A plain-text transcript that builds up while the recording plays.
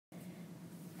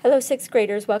Hello, 6th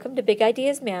graders. Welcome to Big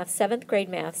Ideas Math, 7th grade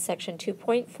math, section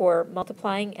 2.4,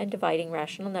 Multiplying and Dividing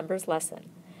Rational Numbers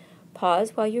lesson.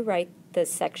 Pause while you write the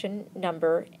section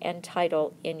number and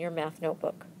title in your math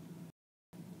notebook.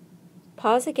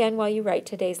 Pause again while you write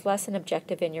today's lesson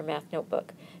objective in your math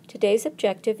notebook. Today's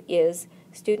objective is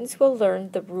students will learn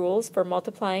the rules for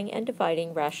multiplying and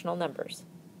dividing rational numbers.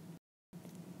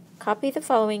 Copy the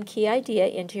following key idea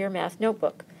into your math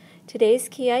notebook. Today's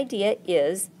key idea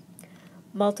is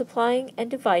multiplying and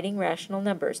dividing rational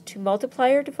numbers. To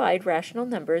multiply or divide rational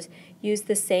numbers, use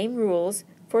the same rules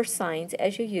for signs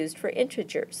as you used for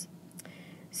integers.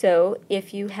 So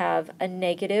if you have a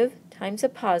negative times a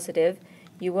positive,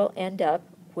 you will end up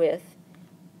with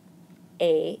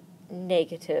a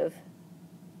negative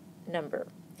number.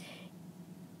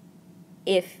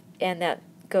 And that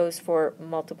goes for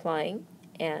multiplying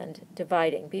and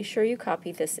dividing. Be sure you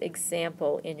copy this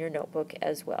example in your notebook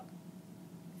as well.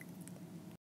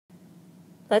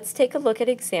 Let's take a look at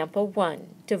example 1,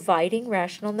 dividing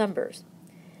rational numbers.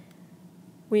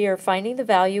 We are finding the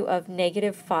value of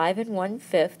negative 5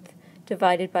 1/5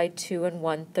 divided by 2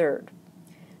 1/3.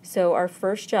 So our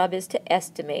first job is to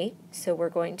estimate, so we're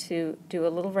going to do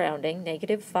a little rounding.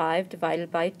 Negative 5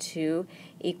 divided by 2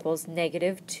 equals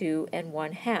negative 2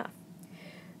 1/2.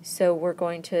 So we're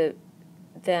going to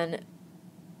then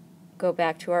go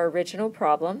back to our original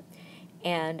problem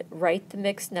and write the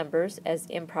mixed numbers as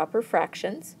improper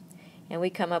fractions, and we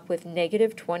come up with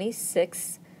negative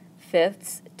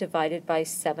 26/5 divided by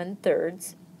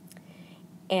 7/3,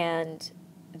 and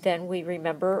then we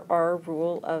remember our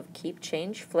rule of keep,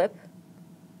 change, flip,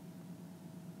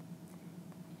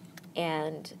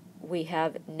 and we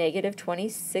have negative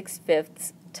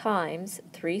 26/5 times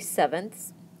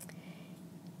 3/7,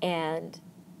 and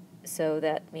so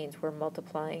that means we're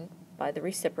multiplying by the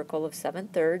reciprocal of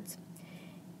 7/3.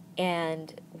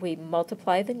 And we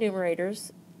multiply the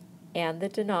numerators and the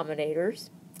denominators,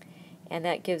 and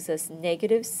that gives us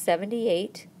negative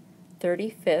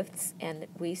 78/35, and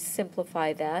we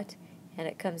simplify that, and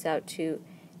it comes out to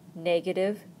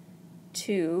negative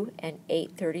 2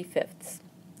 8/35.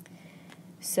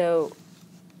 So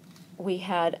we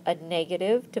had a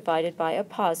negative divided by a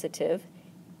positive,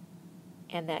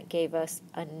 and that gave us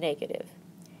a negative.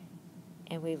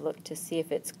 And we look to see if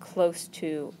it's close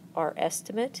to our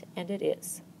estimate, and it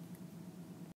is.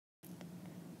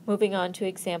 Moving on to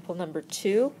example number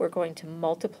 2, we're going to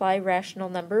multiply rational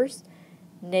numbers.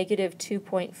 Negative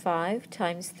 2.5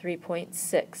 times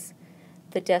 3.6.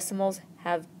 The decimals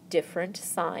have different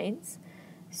signs,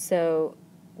 so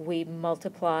we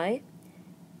multiply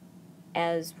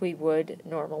as we would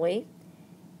normally,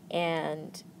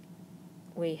 and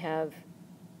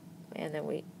then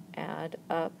we add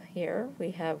up here.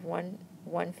 We have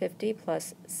 150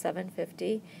 plus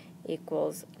 750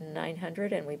 equals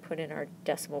 900, and we put in our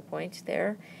decimal point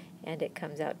there, and it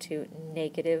comes out to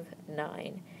negative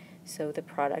 9. So the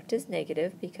product is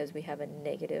negative because we have a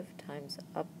negative times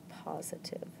a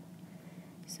positive.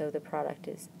 So the product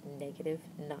is negative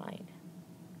 9.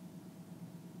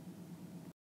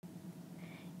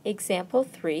 Example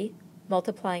 3,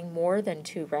 multiplying more than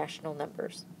two rational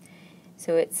numbers.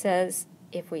 So it says,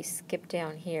 if we skip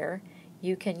down here,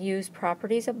 you can use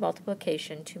properties of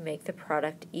multiplication to make the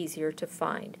product easier to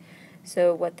find.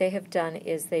 So what they have done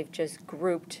is they've just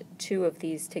grouped two of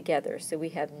these together. So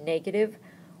we have negative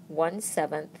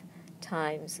 1/7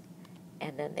 times,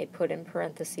 and then they put in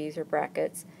parentheses or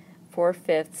brackets,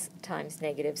 4/5 times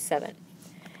negative 7.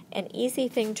 An easy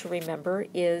thing to remember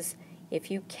is if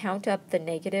you count up the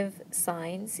negative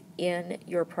signs in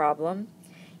your problem,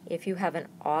 if you have an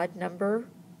odd number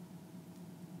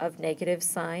of negative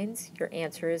signs, your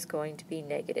answer is going to be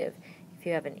negative. If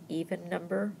you have an even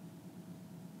number,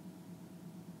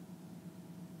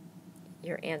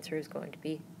 your answer is going to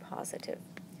be positive.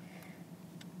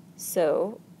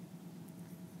 So,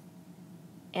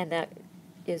 and that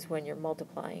is when you're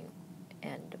multiplying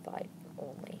and divide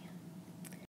only.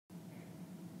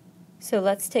 So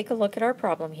let's take a look at our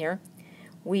problem here.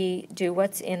 We do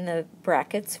what's in the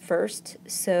brackets first,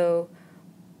 so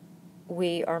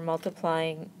we are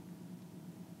multiplying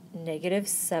negative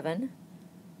 7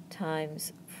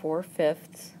 times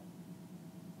 4/5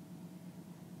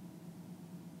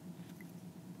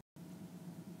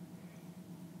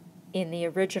 in the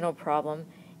original problem,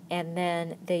 and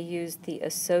then they used the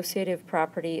associative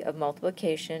property of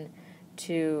multiplication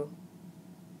to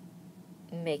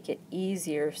make it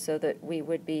easier so that we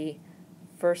would be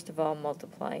first of all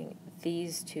multiplying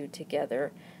these two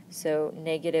together. So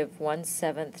negative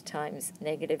 1/7 times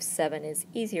negative 7 is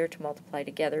easier to multiply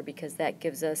together because that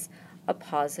gives us a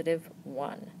positive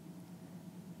 1.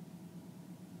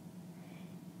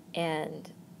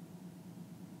 and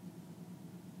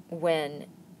then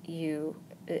you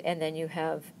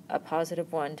have a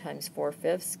positive 1 times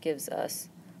 4/5 gives us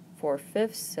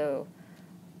 4/5, so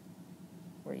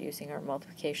we're using our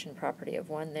multiplication property of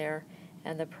 1 there,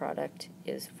 and the product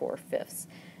is 4/5.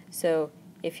 So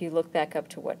if you look back up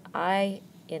to what I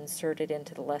inserted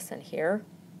into the lesson here,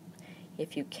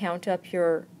 if you count up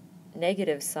your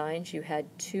negative signs, you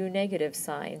had 2 negative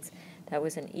signs. That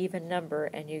was an even number,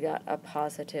 and you got a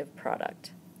positive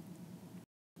product.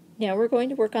 Now we're going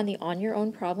to work on the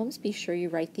on-your-own problems. Be sure you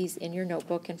write these in your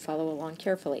notebook and follow along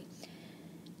carefully.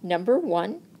 Number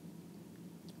 1,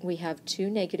 we have 2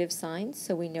 negative signs,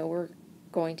 so we know we're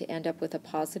going to end up with a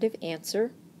positive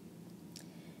answer.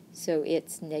 So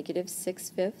it's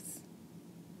 -6/5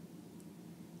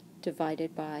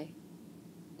 divided by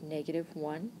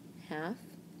 -1/2.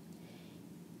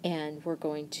 And we're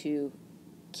going to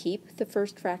keep the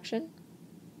first fraction,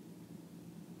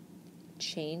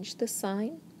 change the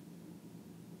sign,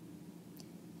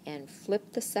 and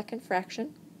flip the second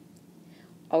fraction.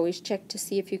 Always check to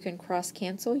see if you can cross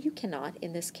cancel. You cannot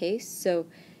in this case, so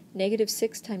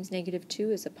 -6 times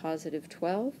 -2 is a positive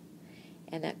 12,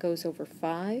 and that goes over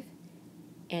 5,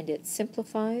 and it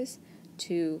simplifies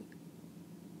to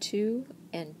 2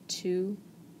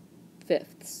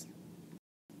 2/5.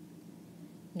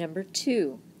 Number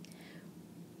 2,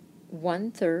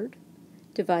 1/3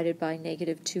 divided by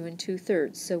 -2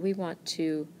 2/3. So we want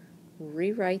to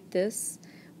rewrite this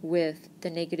with the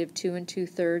 -2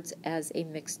 2/3 as a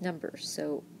mixed number.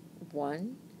 So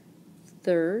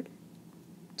 1/3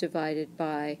 divided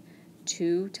by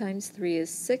 2 times 3 is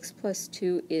 6 plus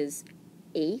 2 is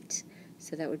 8.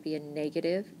 So that would be a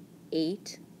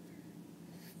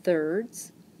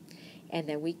 -8/3. And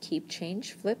then we keep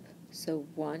change flip. So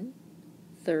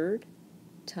 1/3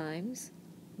 times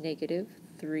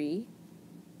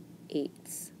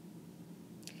 -3/8.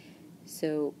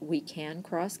 So we can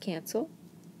cross cancel.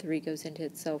 3 goes into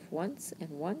itself once, and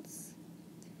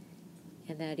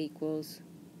that equals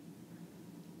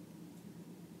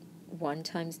 1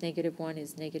 times -1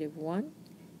 is -1,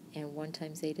 and 1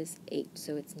 times 8 is 8,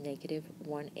 so it's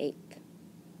 -1/8.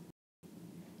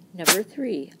 Number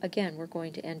 3, again, we're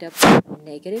going to end up with a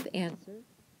negative answer.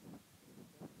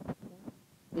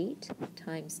 8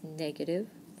 times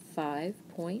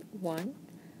 -5.1.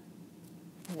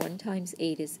 1 times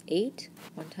 8 is 8.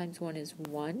 1 times 1 is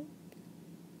 1.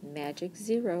 Magic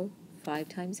 0. 5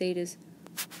 times 8 is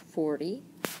 40.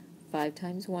 5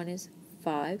 times 1 is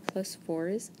 5, plus 4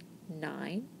 is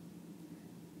 9.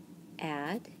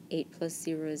 Add 8 plus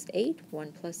 0 is 8.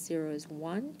 1 plus 0 is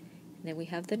 1. And then we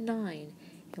have the 9.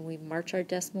 And we march our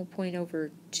decimal point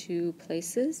over 2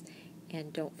 places.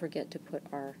 And don't forget to put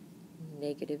our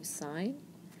negative sign.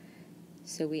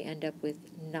 So we end up with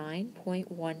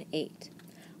 9.18.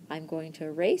 I'm going to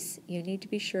erase. You need to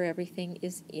be sure everything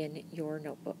is in your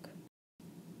notebook.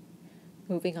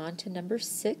 Moving on to number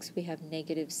 6, we have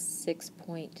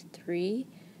 -6.3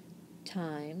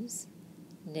 times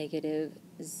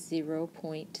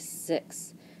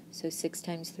 -0.6. So 6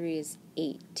 times 3 is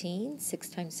 18. 6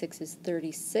 times 6 is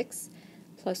 36.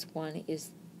 Plus 1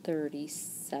 is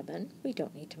 37. We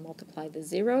don't need to multiply the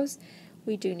zeros.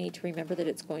 We do need to remember that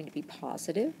it's going to be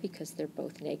positive because they're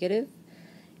both negative.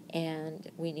 And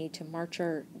we need to march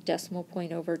our decimal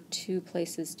point over 2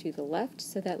 places to the left,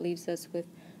 so that leaves us with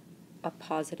a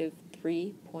positive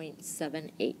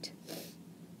 3.78.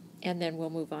 And then we'll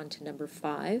move on to number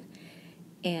 5,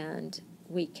 and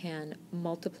we can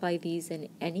multiply these in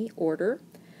any order.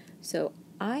 So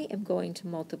I am going to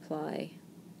multiply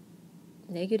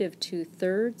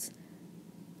 -2/3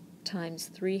 times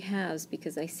 3/2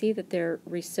 because I see that they're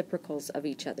reciprocals of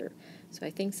each other. So I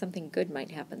think something good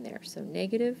might happen there. So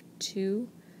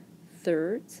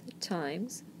 -2/3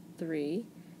 times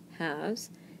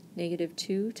 3/2.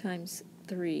 -2 times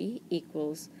 3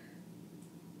 equals,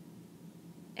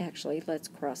 actually, let's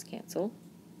cross cancel.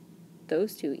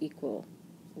 Those two equal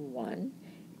 1,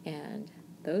 and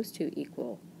those two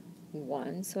equal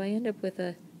 1. So I end up with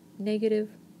a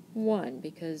 -1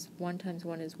 because 1 times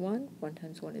 1 is 1, 1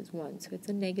 times 1 is 1. So it's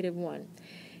a -1.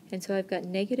 And so I've got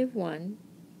 -1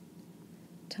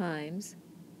 times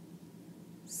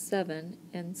 7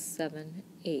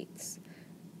 7/8.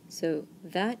 So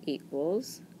that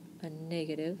equals a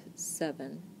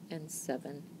 -7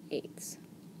 7/8.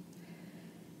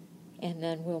 And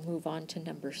then we'll move on to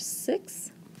number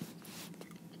 6.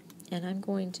 And I'm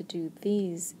going to do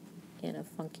these in a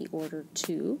funky order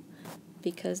too,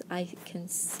 because I can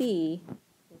see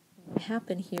what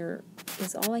happen here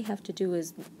is all I have to do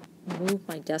is move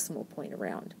my decimal point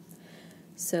around.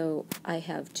 So I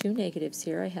have two negatives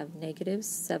here. I have negative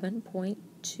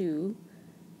 7.2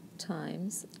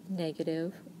 times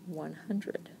negative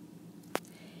 100.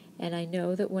 And I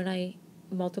know that when I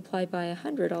multiply by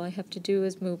 100, all I have to do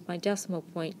is move my decimal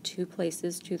point 2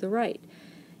 places to the right.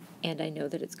 And I know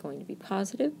that it's going to be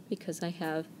positive because I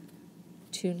have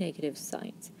two negative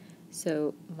signs.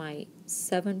 So my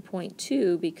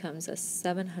 7.2 becomes a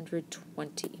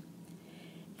 720.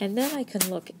 And then I can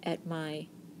look at my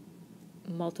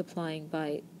multiplying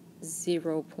by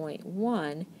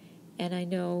 0.1, and I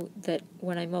know that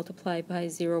when I multiply by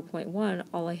 0.1,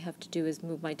 all I have to do is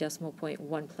move my decimal point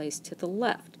one place to the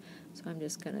left. So I'm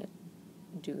just going to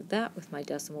do that with my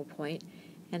decimal point,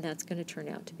 and that's going to turn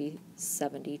out to be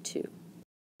 72.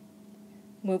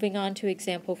 Moving on to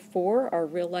example 4, our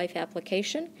real-life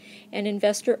application. An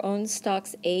investor owns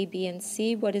stocks A, B, and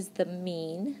C. What is the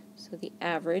mean, so the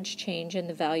average change in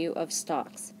the value of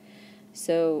stocks?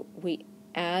 So we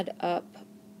add up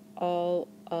all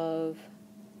of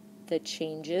the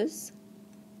changes,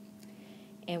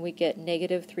 and we get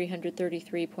negative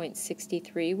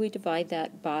 333.63. We divide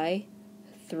that by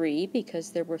 3 because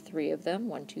there were 3 of them,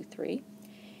 1, 2, 3,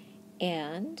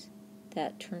 and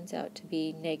that turns out to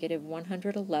be negative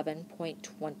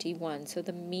 111.21. So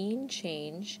the mean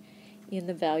change in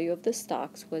the value of the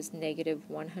stocks was negative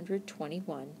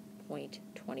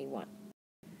 121.21.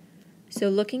 So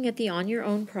looking at the on your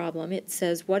own problem, it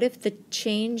says, what if the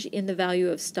change in the value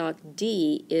of stock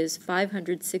D is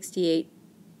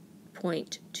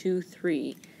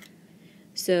 568.23?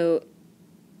 So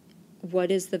what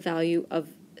is the value of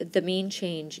the mean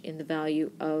change in the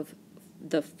value of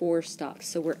the 4 stocks?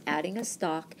 So we're adding a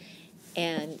stock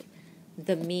and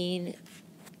the mean,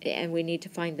 and we need to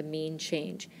find the mean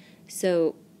change.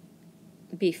 So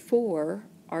before,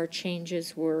 our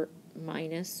changes were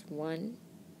minus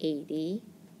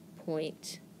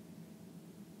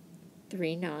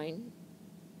 180.39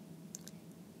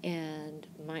 and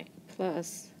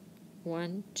plus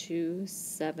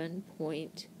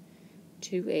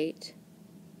 127.28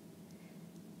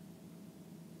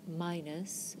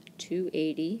 minus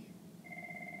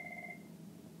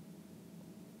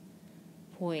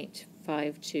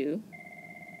 280.52.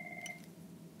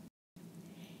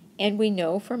 And we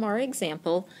know from our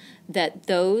example that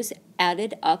those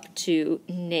added up to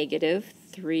negative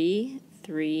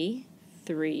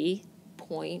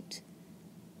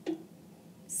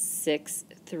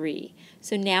 333.63.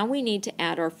 So now we need to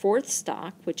add our 4th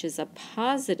stock, which is a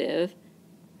positive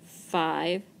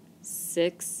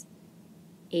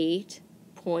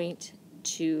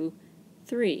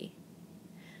 568.23.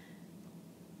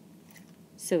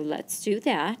 So let's do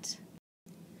that.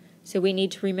 So we need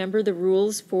to remember the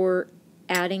rules for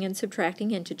adding and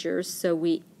subtracting integers. So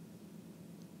we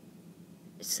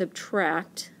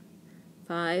subtract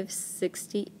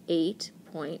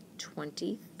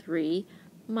 568.23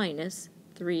 minus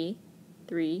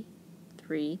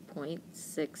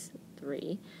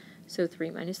 333.63. So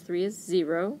 3 minus 3 is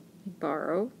 0. We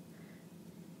borrow.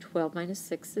 12 minus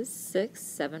 6 is 6.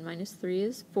 7 minus 3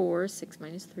 is 4. 6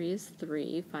 minus 3 is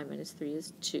 3. 5 minus 3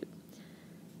 is 2.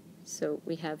 So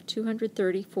we have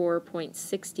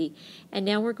 234.60, and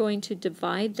now we're going to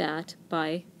divide that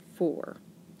by 4.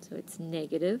 So it's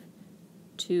negative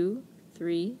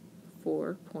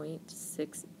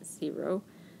 234.60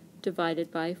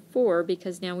 divided by 4,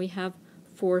 because now we have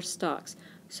 4 stocks.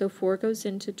 So 4 goes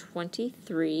into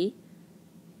 23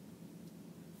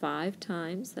 5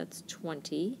 times, that's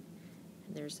 20,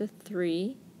 and there's a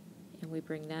 3, and we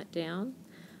bring that down.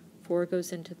 4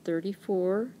 goes into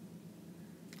 34,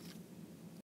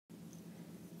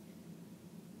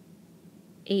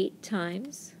 8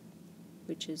 times,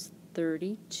 which is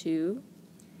 32,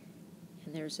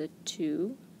 and there's a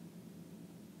 2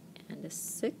 and a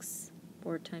 6.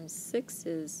 4 times 6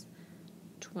 is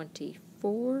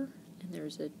 24, and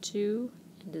there's a 2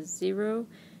 and a 0,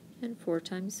 and 4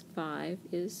 times 5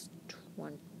 is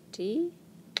 20,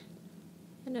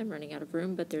 and I'm running out of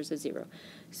room, but there's a 0.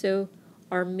 So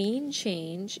our mean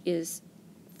change is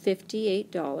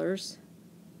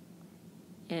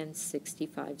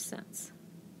 $58.65.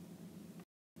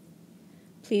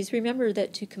 Please remember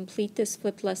that to complete this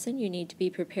flipped lesson, you need to be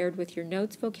prepared with your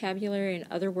notes, vocabulary, and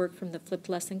other work from the flipped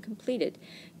lesson completed.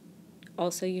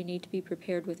 Also, you need to be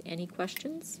prepared with any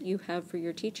questions you have for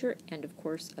your teacher and, of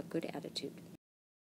course, a good attitude.